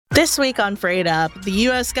This week on Freight Up, the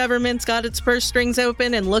U.S. government's got its purse strings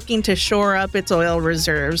open and looking to shore up its oil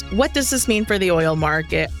reserves. What does this mean for the oil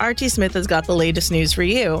market? Archie Smith has got the latest news for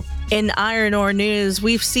you. In iron ore news,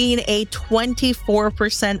 we've seen a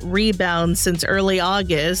 24% rebound since early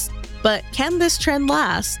August. But can this trend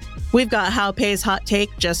last? We've got How Pay's hot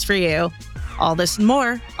take just for you. All this and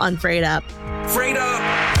more on Freight Up. Freight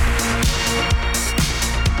Up!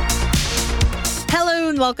 Hello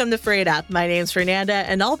and welcome to Freight Up. My name's Fernanda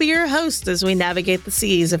and I'll be your host as we navigate the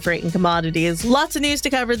seas of freight and commodities. Lots of news to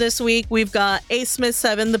cover this week. We've got A. Smith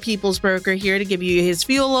 7, the People's Broker, here to give you his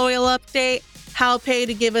fuel oil update, How Pay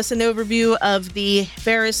to give us an overview of the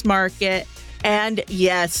ferrous market, and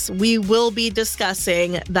yes, we will be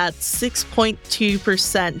discussing that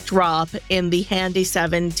 6.2% drop in the Handy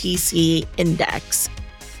 7 TC index.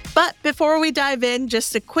 But before we dive in,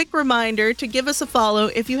 just a quick reminder to give us a follow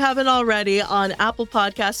if you haven't already on Apple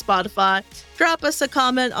Podcasts, Spotify. Drop us a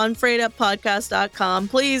comment on freightuppodcast.com.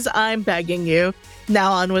 Please, I'm begging you.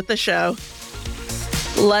 Now on with the show.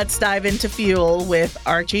 Let's dive into fuel with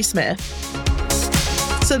Archie Smith.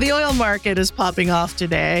 So the oil market is popping off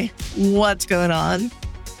today. What's going on?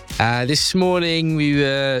 This morning,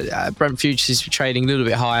 Brent futures were trading a little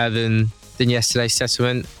bit higher than yesterday's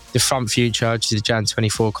settlement. The front future, which is the Jan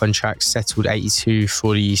 24 contract, settled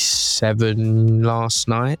 82.47 last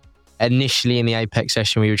night. Initially in the Apex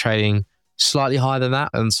session, we were trading slightly higher than that,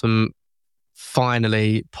 and some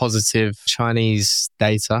finally positive Chinese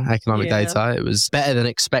data, economic data. It was better than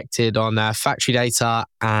expected on factory data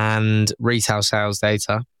and retail sales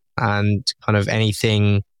data, and kind of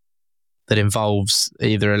anything that involves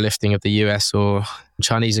either a lifting of the US or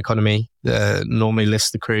Chinese economy that normally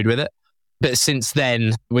lifts the crude with it. But since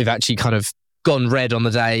then, we've actually kind of gone red on the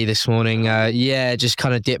day this morning. Just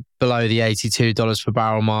kind of dipped below the $82 per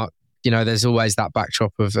barrel mark. You know, there's always that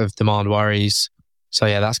backdrop of demand worries. So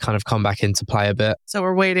yeah, that's kind of come back into play a bit. So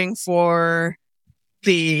we're waiting for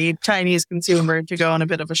the Chinese consumer to go on a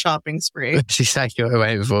bit of a shopping spree. That's exactly what we're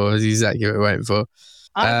waiting for.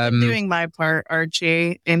 I'm doing my part,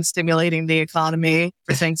 Archie, in stimulating the economy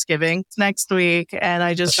for Thanksgiving. It's next week, and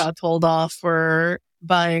I just got told off for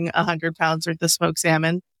buying 100 pounds worth of smoked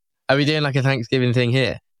salmon. Are we doing like a Thanksgiving thing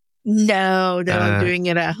here? No, I'm doing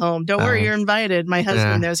it at home. Don't worry, you're invited. My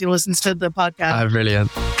husband knows. He listens to the podcast. Oh, brilliant.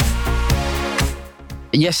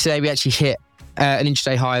 Yesterday, we actually hit an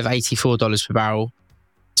intraday high of $84 per barrel.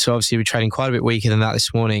 So obviously, we're trading quite a bit weaker than that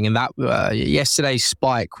this morning. And that yesterday's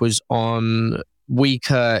spike was on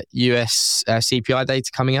weaker US CPI data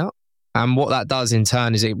coming out. And what that does in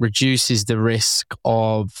turn is it reduces the risk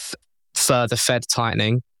of further Fed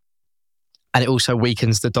tightening, and it also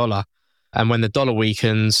weakens the dollar. And when the dollar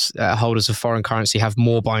weakens, holders of foreign currency have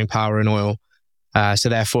more buying power in oil. So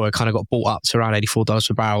therefore, it kind of got bought up to around $84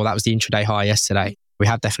 per barrel. That was the intraday high yesterday. We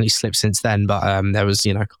have definitely slipped since then, but there was,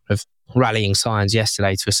 kind of rallying signs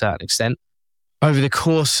yesterday to a certain extent. Over the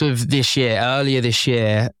course of this year, earlier this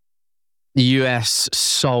year, the US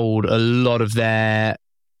sold a lot of their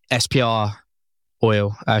SPR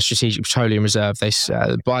oil, Strategic Petroleum Reserve.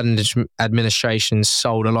 The Biden administration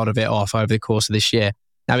sold a lot of it off over the course of this year.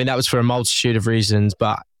 I mean, that was for a multitude of reasons,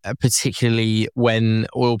 but particularly when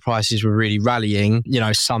oil prices were really rallying,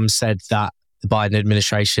 some said that the Biden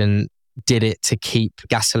administration did it to keep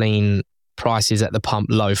gasoline prices at the pump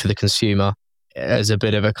low for the consumer as a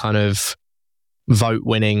bit of a kind of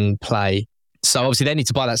vote-winning play. So obviously they need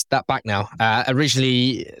to buy that back now.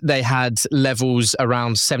 Originally, they had levels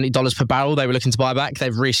around $70 per barrel they were looking to buy back.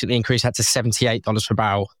 They've recently increased that to $78 per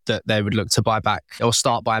barrel that they would look to buy back or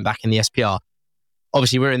start buying back in the SPR.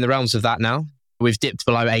 Obviously, we're in the realms of that now. We've dipped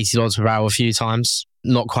below $80 per barrel a few times.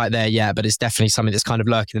 Not quite there yet, but it's definitely something that's kind of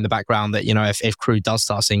lurking in the background that, if crude does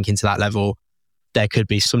start sinking to that level, there could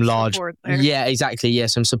be some large... Yeah, exactly. Yeah,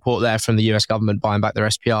 some support there from the US government buying back their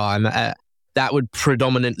SPR. And that would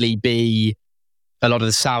predominantly be a lot of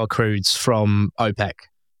the sour crudes from OPEC,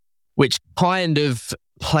 which kind of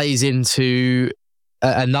plays into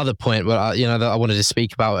another point that I wanted to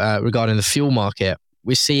speak about regarding the fuel market.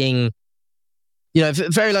 We're seeing,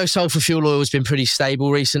 very low sulfur fuel oil has been pretty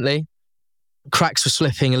stable recently. Cracks were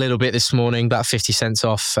slipping a little bit this morning, about 50 cents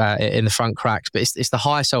off in the front cracks, but it's the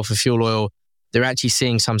high sulfur fuel oil. They're actually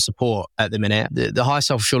seeing some support at the minute. The high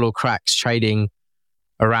sulfur fuel oil cracks trading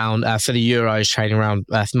around, for the Euros, trading around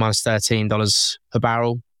minus $13 per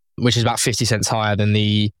barrel, which is about 50 cents higher than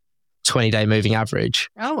the 20-day moving average.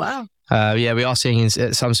 Oh, wow. We are seeing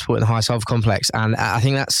some support in the high sulfur complex. And I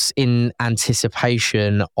think that's in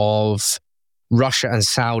anticipation of Russia and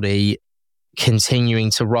Saudi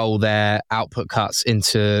continuing to roll their output cuts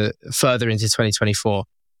further into 2024.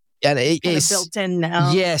 And it's built in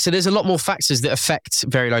now. Yeah, so there's a lot more factors that affect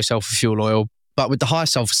very low sulfur fuel oil. But with the high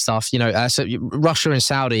sulfur stuff, so Russia and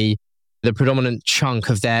Saudi, the predominant chunk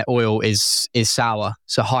of their oil is sour,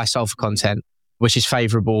 so high sulfur content, which is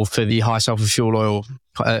favourable for the high sulfur fuel oil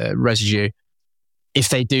residue. If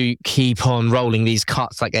they do keep on rolling these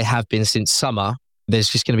cuts like they have been since summer, there's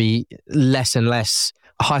just going to be less and less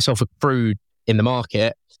high sulfur crude in the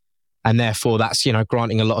market. And therefore, that's,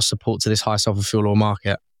 granting a lot of support to this high sulfur fuel oil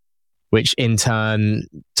market, which in turn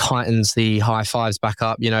tightens the high fives back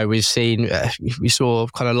up. We saw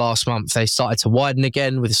kind of last month, they started to widen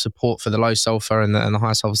again with support for the low sulfur and the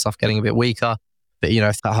high sulfur stuff getting a bit weaker. But,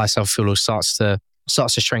 if that high sulfur fuel oil starts to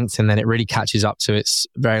strengthen, then it really catches up to its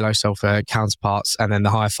very low sulfur counterparts. And then the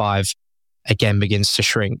high five again begins to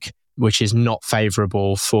shrink, which is not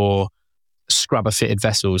favourable for scrubber fitted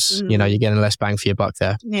vessels. You're getting less bang for your buck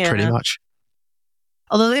there, pretty much.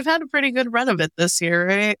 Although they've had a pretty good run of it this year,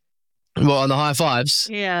 right? Well, on the high fives?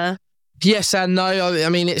 Yeah. Yes and no. I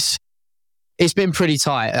mean, it's been pretty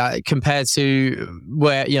tight compared to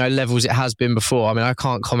where, levels it has been before. I mean, I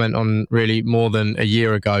can't comment on really more than a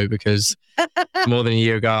year ago because more than a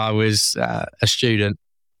year ago I was a student.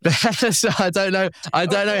 So I don't know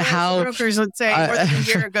how brokers would say more than a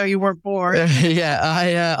year ago you weren't born.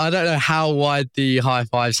 I don't know how wide the high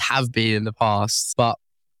fives have been in the past, but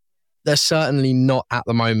they're certainly not at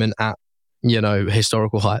the moment at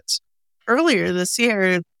historical heights. Earlier this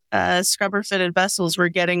year, scrubber fitted vessels were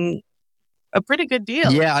getting a pretty good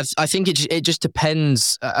deal. Yeah, I think it just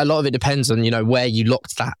depends. A lot of it depends on where you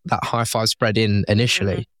locked that high five spread in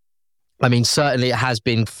initially. Mm-hmm. I mean, certainly it has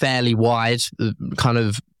been fairly wide, kind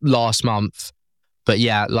of last month. But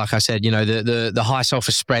yeah, like I said, the high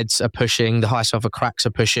sulfur spreads are pushing, the high sulfur cracks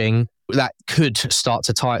are pushing. That could start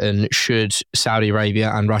to tighten should Saudi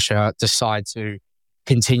Arabia and Russia decide to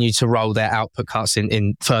continue to roll their output cuts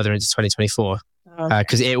in further into 2024.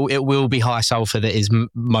 Because it will be high sulfur that is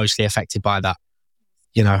mostly affected by that.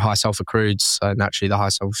 High sulfur crudes, naturally the high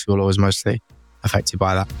sulfur fuel oil is mostly affected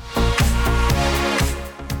by that.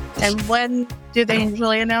 And when do they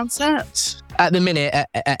usually announce that? At the minute,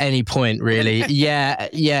 at any point, really. Yeah,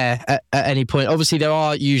 at any point. Obviously, there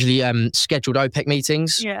are usually scheduled OPEC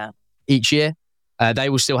meetings each year. They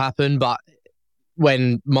will still happen, but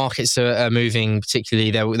when markets are moving,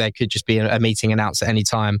 particularly, there could just be a meeting announced at any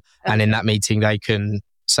time. Okay. And in that meeting, they can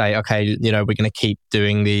say, okay, we're going to keep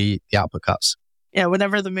doing the output cuts. Yeah,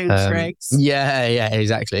 whenever the mood strikes. Yeah,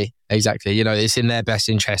 exactly. It's in their best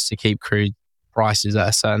interest to keep crude prices at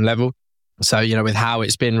a certain level. So, with how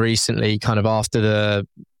it's been recently, kind of after the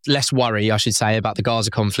less worry, I should say, about the Gaza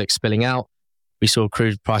conflict spilling out, we saw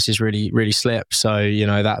crude prices really, really slip. So,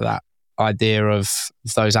 that idea of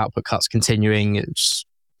those output cuts continuing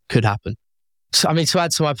could happen. So, I mean, to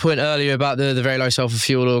add to my point earlier about the very low sulfur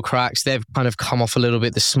fuel oil cracks, they've kind of come off a little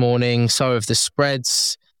bit this morning. So have the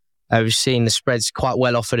spreads. We've seen the spreads quite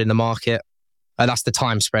well offered in the market. That's the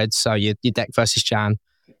time spread. So your DEC versus Jan.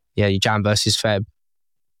 Yeah, your Jan versus Feb.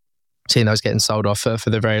 Seeing those getting sold off for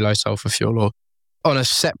the very low sulfur fuel oil. On a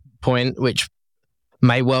set point, which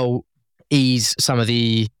may well ease some of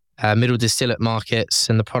the middle distillate markets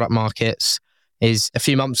and the product markets, is a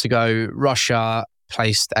few months ago, Russia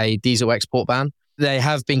placed a diesel export ban. They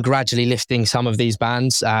have been gradually lifting some of these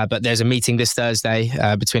bans, but there's a meeting this Thursday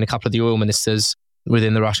between a couple of the oil ministers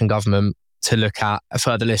within the Russian government to look at a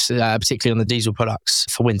further list, particularly on the diesel products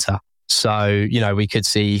for winter. So, we could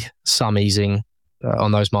see some easing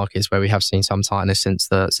on those markets where we have seen some tightness since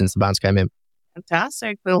the bans came in.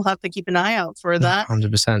 Fantastic. We'll have to keep an eye out for that.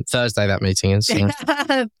 100%. Thursday, that meeting is.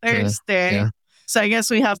 Thursday. Yeah. So I guess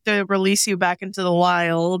we have to release you back into the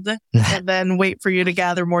wild and then wait for you to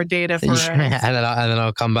gather more data for us. And then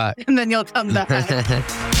I'll come back. And then you'll come back.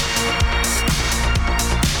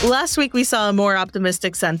 Last week, we saw a more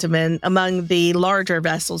optimistic sentiment among the larger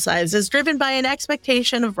vessel sizes, driven by an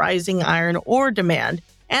expectation of rising iron ore demand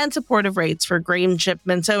and supportive rates for grain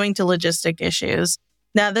shipments owing to logistic issues.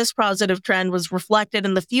 Now, this positive trend was reflected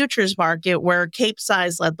in the futures market, where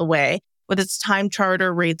Capesize led the way, with its time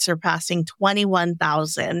charter rate surpassing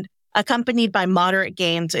 $21,000, accompanied by moderate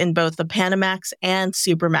gains in both the Panamax and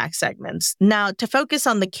Supramax segments. Now, to focus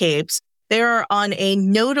on the Capes, they are on a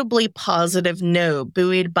notably positive note,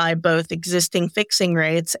 buoyed by both existing fixing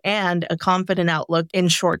rates and a confident outlook in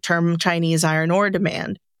short-term Chinese iron ore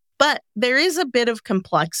demand. But there is a bit of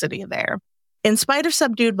complexity there. In spite of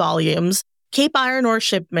subdued volumes, Cape iron ore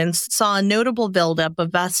shipments saw a notable buildup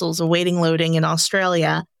of vessels awaiting loading in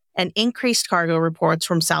Australia and increased cargo reports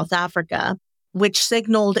from South Africa, which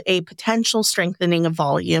signaled a potential strengthening of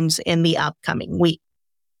volumes in the upcoming week.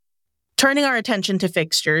 Turning our attention to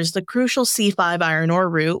fixtures, the crucial C5 iron ore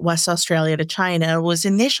route, West Australia to China, was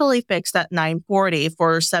initially fixed at $9.40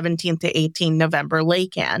 for 17 to 18 November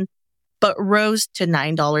laycan, but rose to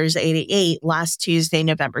 $9.88 last Tuesday,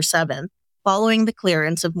 November 7th, following the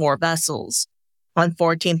clearance of more vessels. On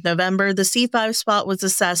 14th November, the C5 spot was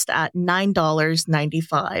assessed at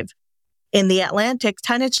 $9.95. In the Atlantic,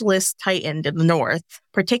 tonnage lists tightened in the north,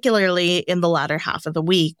 particularly in the latter half of the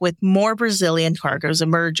week, with more Brazilian cargoes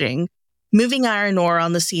emerging. Moving iron ore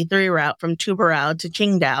on the C3 route from Tubarão to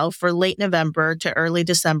Qingdao for late November to early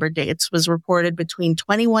December dates was reported between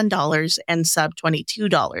 $21 and sub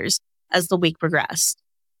 $22 as the week progressed.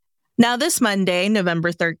 Now, this Monday,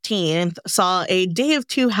 November 13th, saw a day of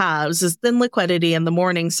two halves as thin liquidity in the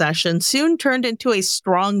morning session soon turned into a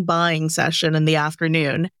strong buying session in the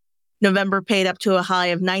afternoon. November paid up to a high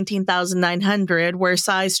of 19,900 where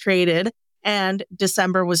size traded, and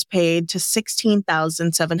December was paid to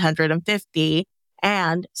 16,750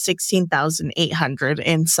 and 16,800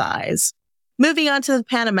 in size. Moving on to the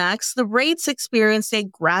Panamax, the rates experienced a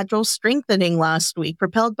gradual strengthening last week,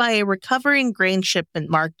 propelled by a recovering grain shipment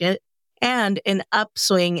market and an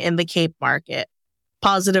upswing in the Cape market.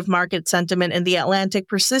 Positive market sentiment in the Atlantic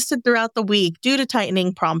persisted throughout the week due to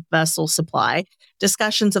tightening prompt vessel supply,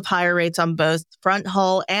 discussions of higher rates on both front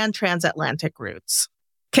haul and transatlantic routes.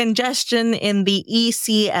 Congestion in the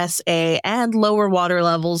ECSA and lower water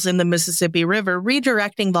levels in the Mississippi River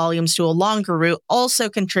redirecting volumes to a longer route also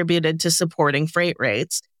contributed to supporting freight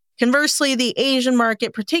rates. Conversely, the Asian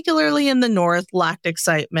market, particularly in the north, lacked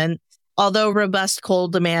excitement, although robust coal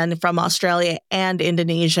demand from Australia and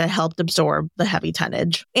Indonesia helped absorb the heavy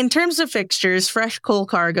tonnage. In terms of fixtures, fresh coal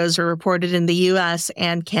cargoes are reported in the U.S.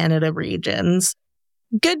 and Canada regions.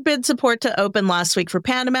 Good bid support to open last week for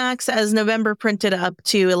Panamax as November printed up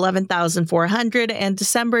to 11,400 and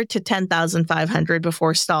December to 10,500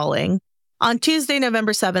 before stalling. On Tuesday,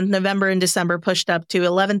 November 7th, November and December pushed up to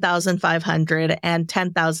 11,500 and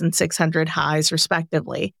 10,600 highs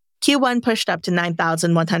respectively. Q1 pushed up to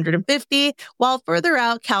 9,150, while further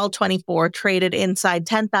out, Cal 24 traded inside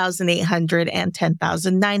 10,800 and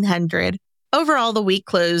 10,900. Overall, the week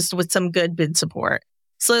closed with some good bid support.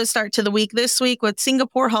 Slow start to the week this week with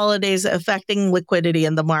Singapore holidays affecting liquidity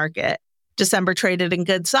in the market. December traded in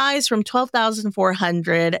good size from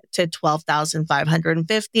 12,400 to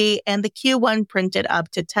 12,550, and the Q1 printed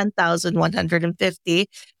up to 10,150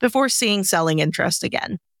 before seeing selling interest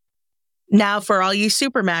again. Now, for all you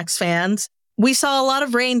Supermax fans, we saw a lot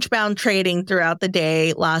of range-bound trading throughout the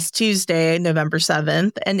day last Tuesday, November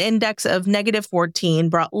 7th. An index of negative 14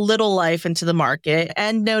 brought little life into the market,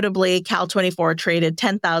 and notably, Cal 24 traded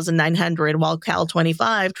 10,900 while Cal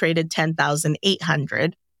 25 traded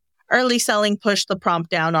 10,800. Early selling pushed the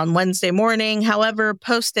prompt down on Wednesday morning. However,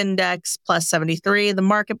 post-index plus 73, the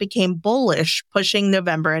market became bullish, pushing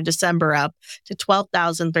November and December up to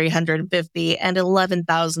 12,350 and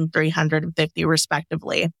 11,350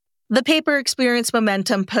 respectively. The paper experienced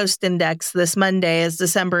momentum post-index this Monday as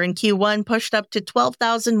December and Q1 pushed up to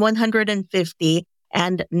 12,150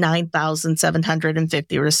 and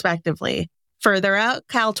 9,750 respectively. Further out,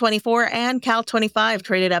 Cal 24 and Cal 25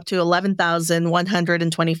 traded up to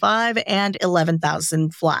 11,125 and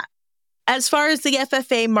 11,000 flat. As far as the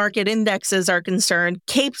FFA market indexes are concerned,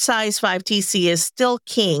 Cape Size 5TC is still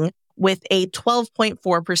king with a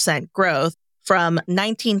 12.4% growth from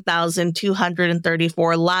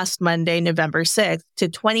 19,234 last Monday, November 6th, to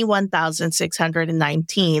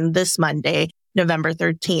 21,619 this Monday, November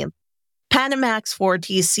 13th. Panamax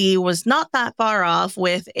 4TC was not that far off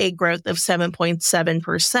with a growth of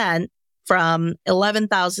 7.7% from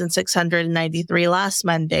 11,693 last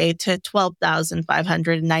Monday to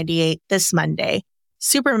 12,598 this Monday.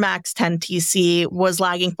 Supermax 10TC was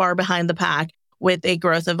lagging far behind the pack with a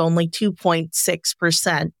growth of only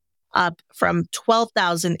 2.6%, up from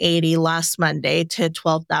 12,080 last Monday to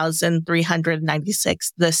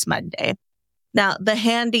 12,396 this Monday. Now, the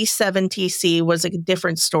Handy 7TC was a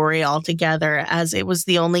different story altogether as it was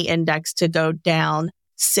the only index to go down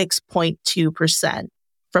 6.2%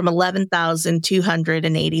 from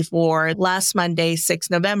 11,284 last Monday, 6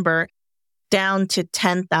 November, down to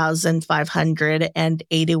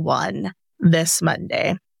 10,581 this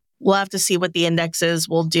Monday. We'll have to see what the indexes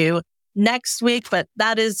will do next week, but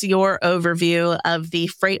that is your overview of the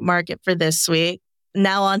freight market for this week.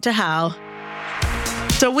 Now on to how.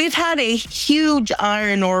 So we've had a huge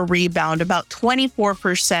iron ore rebound, about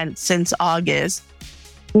 24% since August.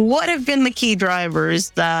 What have been the key drivers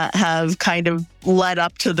that have kind of led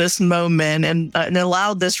up to this moment and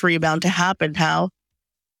allowed this rebound to happen, Hal?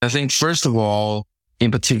 I think, first of all,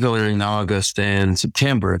 in particular in August and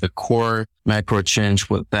September, the core macro change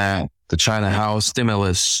was that the China house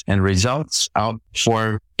stimulus and results out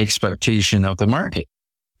for expectation of the market.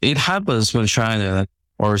 It happens when China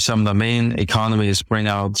or some of the main economies bring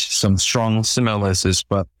out some strong stimuluses,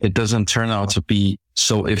 but it doesn't turn out to be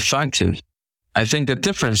so effective. I think the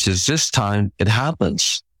difference is this time it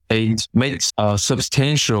happens. It makes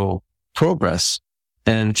substantial progress.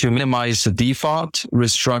 And to minimize the default,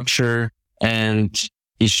 restructure, and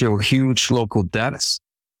issue huge local debts.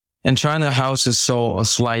 And China houses saw a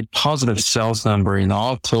slight positive sales number in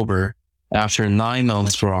October after 9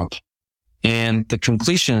 months drop. And the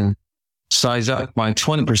completion size up by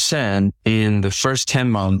 20% in the first 10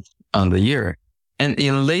 months of the year. And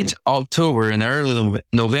in late October and early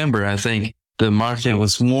November, I think the market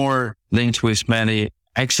was more linked with many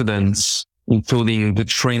accidents, including the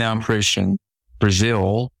train operation,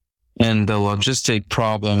 Brazil, and the logistic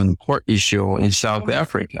problem and port issue in South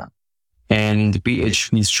Africa, and the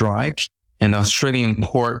BHP strike and Australian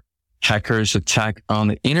port hackers attack on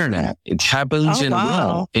the internet. It happens in a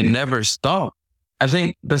row. It never stopped. I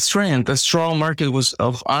think the strong market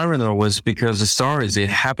of iron ore was because the stories, it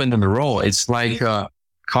happened in a row. It's like a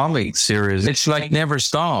comic series. It's like never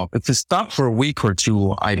stop. If it stopped for a week or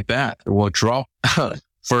two, I bet it will drop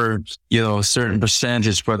for, a certain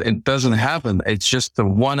percentage, but it doesn't happen. It's just the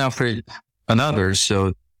one after another.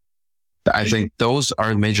 So I think those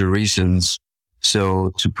are major reasons.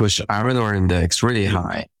 So to push iron ore index really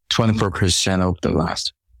high, 24% over the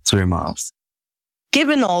last 3 months.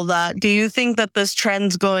 Given all that, do you think that this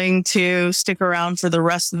trend's going to stick around for the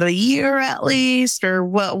rest of the year at least? Or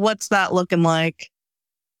what's that looking like?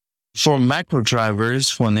 For macro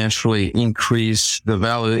drivers, will naturally increase the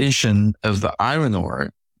valuation of the iron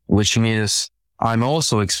ore, which means I'm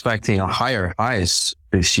also expecting a higher highs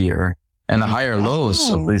this year and a higher lows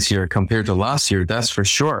of this year compared to last year. That's for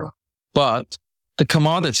sure. But the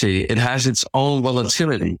commodity, it has its own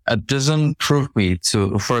volatility. It doesn't prove me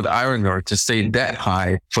for the iron ore to stay that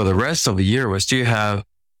high for the rest of the year. We still have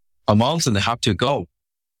a month and a half to go.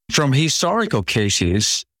 From historical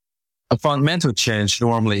cases, a fundamental change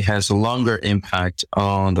normally has a longer impact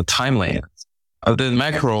on the timeline. The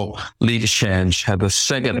macro lead change had the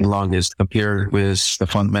second longest compared with the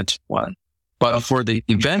fundamental one. But for the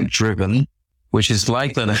event-driven, which is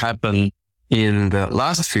likely to happen in the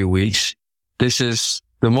last few weeks, this is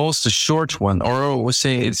the most short one, or we'll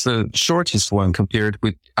say it's the shortest one compared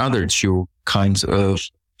with other two kinds of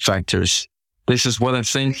factors. This is what I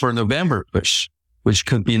think for November push, which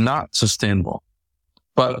could be not sustainable.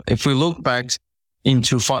 But if we look back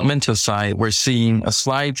into fundamental side, we're seeing a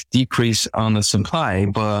slight decrease on the supply,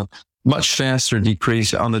 but much faster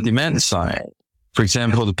decrease on the demand side. For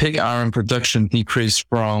example, the pig iron production decreased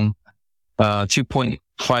from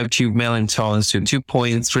 2.52 million tons to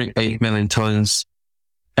 2.38 million tons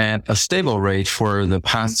at a stable rate for the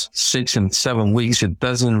past 6 and 7 weeks. It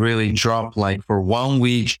doesn't really drop like for 1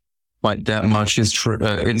 week like that much. It's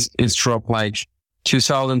dropped like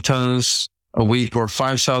 2,000 tons a week or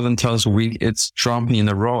 5,000 tons a week. It's dropping in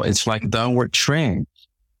a row. It's like a downward trend.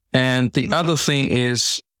 And the other thing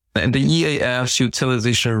is the EAF's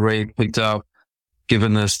utilization rate picked up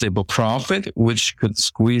given a stable profit, which could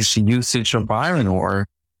squeeze the usage of iron ore.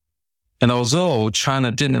 And although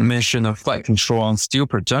China didn't mention a flight control on steel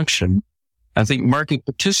production, I think market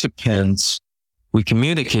participants we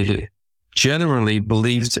communicated generally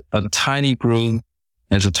believed a tiny growth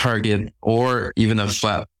as a target or even a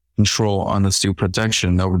flat control on the steel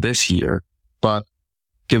production over this year. But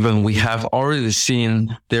given we have already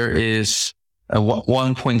seen there is a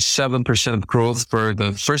 1.7% growth for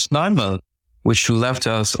the first 9 months, which left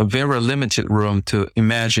us a very limited room to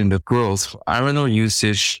imagine the growth of iron ore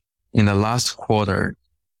usage in the last quarter.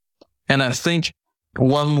 And I think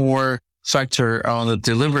one more factor on the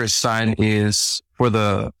delivery side is for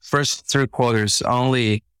the first 3 quarters,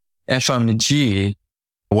 only FMG,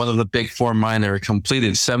 one of the big 4 miner,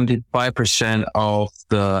 completed 75% of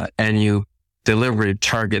the annual delivery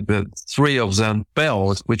target. The 3 of them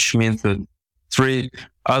failed, which means that 3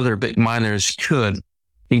 other big miners could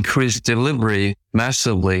increase delivery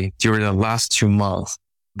massively during the last 2 months.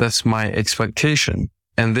 That's my expectation.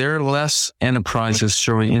 And there are less enterprises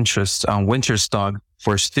showing interest on winter stock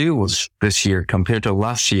for steels this year compared to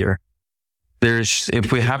last year.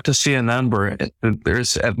 If we have to see a number,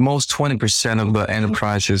 there's at most 20% of the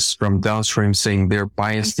enterprises from downstream saying they're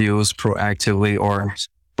buying steels proactively or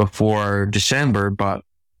before December. But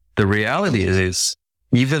the reality is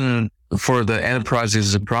even for the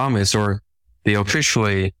enterprises that promise or they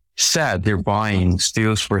officially said they're buying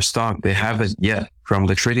steels for stock, they haven't yet. From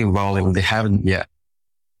the trading volume, they haven't yet.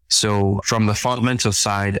 So from the fundamental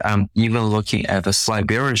side, I'm even looking at a slight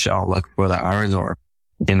bearish outlook for the iron ore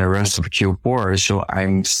in the rest of Q4. So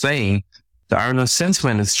I'm saying the iron ore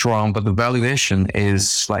sentiment is strong, but the valuation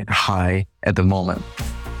is like high at the moment.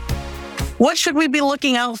 What should we be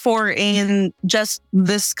looking out for in just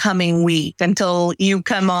this coming week until you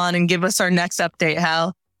come on and give us our next update,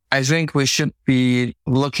 Hal? I think we should be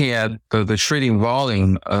looking at the trading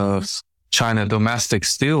volume of China domestic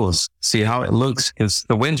steels, see how it looks, because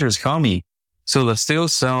the winter is coming. So the steel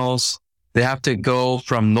cells, they have to go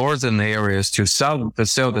from northern areas to south to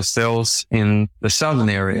sell the steels in the southern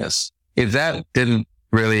areas. If that didn't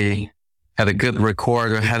really had a good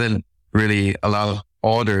record or hadn't really a lot of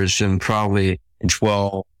orders, and probably,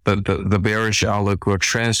 well, the bearish outlook will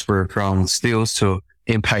transfer from steels to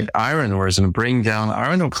impact iron ores and bring down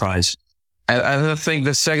iron ore price. I think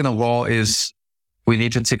the second of all is we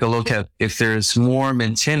need to take a look at if there's more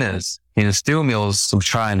maintenance in steel mills of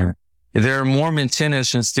China. If there are more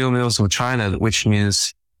maintenance in steel mills of China, which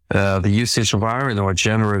means the usage of iron ore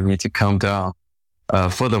generally need to come down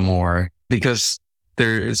furthermore, because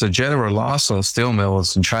there is a general loss of steel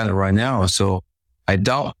mills in China right now. So I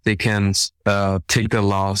doubt they can take the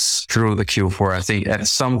loss through the Q4. I think at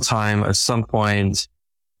some point,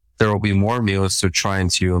 there will be more mills to trying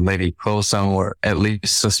to maybe close down or at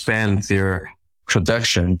least suspend their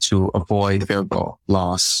production to avoid their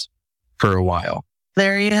loss for a while.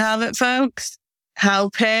 There you have it, folks.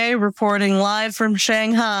 Hal Pei reporting live from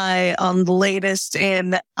Shanghai on the latest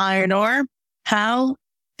in iron ore. Hal,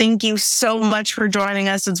 thank you so much for joining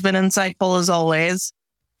us. It's been insightful as always.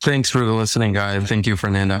 Thanks for listening, guys. Thank you,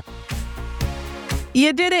 Fernanda.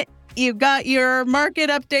 You did it. You got your market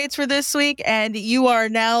updates for this week, and you are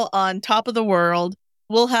now on top of the world.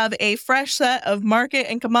 We'll have a fresh set of market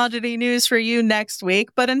and commodity news for you next week.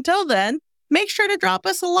 But until then, make sure to drop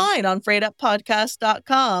us a line on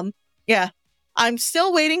freightuppodcast.com. Yeah, I'm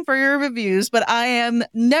still waiting for your reviews, but I am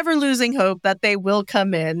never losing hope that they will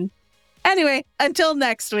come in. Anyway, until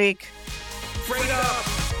next week. Freight Up!